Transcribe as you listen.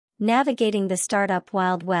Navigating the Startup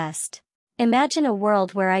Wild West. Imagine a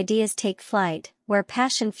world where ideas take flight, where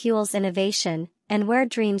passion fuels innovation, and where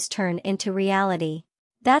dreams turn into reality.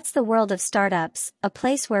 That's the world of startups, a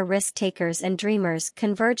place where risk-takers and dreamers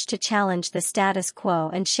converge to challenge the status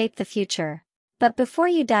quo and shape the future. But before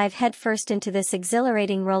you dive headfirst into this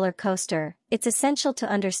exhilarating roller coaster, it's essential to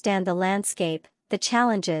understand the landscape, the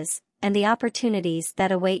challenges, and the opportunities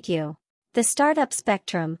that await you. The startup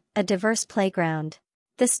spectrum, a diverse playground.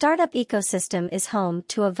 The startup ecosystem is home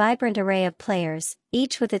to a vibrant array of players,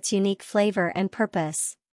 each with its unique flavor and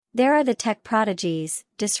purpose. There are the tech prodigies,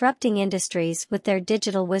 disrupting industries with their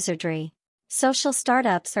digital wizardry. Social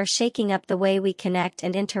startups are shaking up the way we connect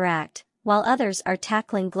and interact, while others are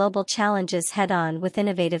tackling global challenges head-on with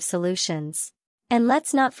innovative solutions. And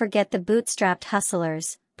let's not forget the bootstrapped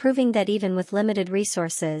hustlers, proving that even with limited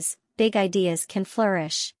resources, big ideas can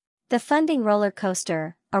flourish. The funding roller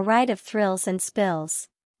coaster, a ride of thrills and spills.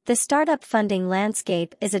 The startup funding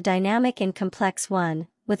landscape is a dynamic and complex one,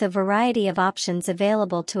 with a variety of options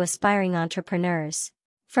available to aspiring entrepreneurs.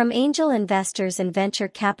 From angel investors and venture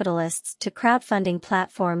capitalists to crowdfunding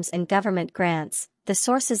platforms and government grants, the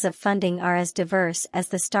sources of funding are as diverse as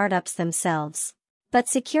the startups themselves. But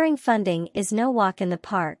securing funding is no walk in the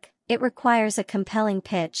park. It requires a compelling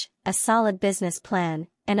pitch, a solid business plan,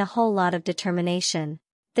 and a whole lot of determination.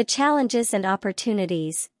 The challenges and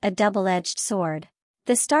opportunities, a double-edged sword.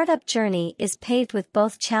 The startup journey is paved with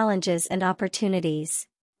both challenges and opportunities.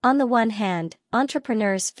 On the one hand,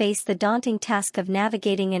 entrepreneurs face the daunting task of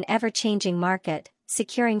navigating an ever-changing market,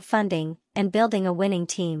 securing funding, and building a winning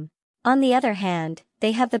team. On the other hand,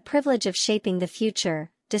 they have the privilege of shaping the future,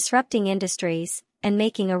 disrupting industries, and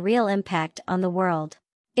making a real impact on the world.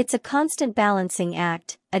 It's a constant balancing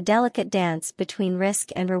act, a delicate dance between risk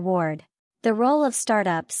and reward. The role of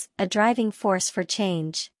startups, a driving force for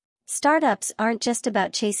change. Startups aren't just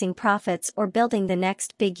about chasing profits or building the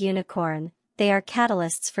next big unicorn, they are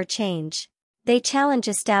catalysts for change. They challenge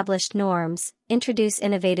established norms, introduce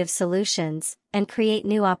innovative solutions, and create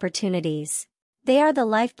new opportunities. They are the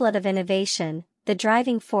lifeblood of innovation, the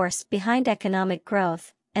driving force behind economic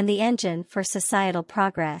growth, and the engine for societal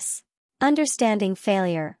progress. Understanding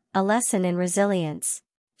failure, a lesson in resilience.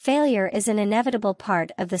 Failure is an inevitable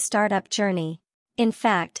part of the startup journey. In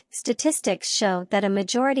fact, statistics show that a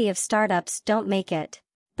majority of startups don't make it.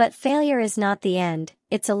 But failure is not the end,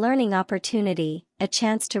 it's a learning opportunity, a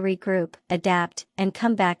chance to regroup, adapt, and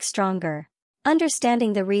come back stronger.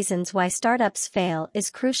 Understanding the reasons why startups fail is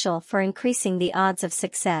crucial for increasing the odds of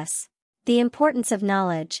success. The importance of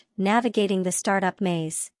knowledge, navigating the startup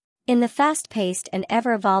maze. In the fast-paced and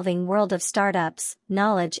ever-evolving world of startups,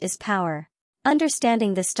 knowledge is power.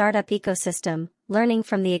 Understanding the startup ecosystem, learning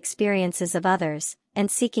from the experiences of others,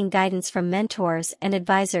 and seeking guidance from mentors and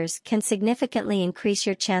advisors can significantly increase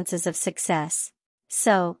your chances of success.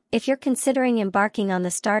 So, if you're considering embarking on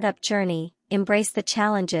the startup journey, embrace the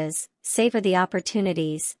challenges, savor the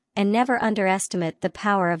opportunities, and never underestimate the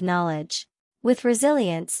power of knowledge. With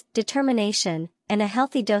resilience, determination, and a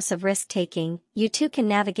healthy dose of risk-taking, you too can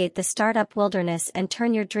navigate the startup wilderness and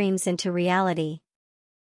turn your dreams into reality.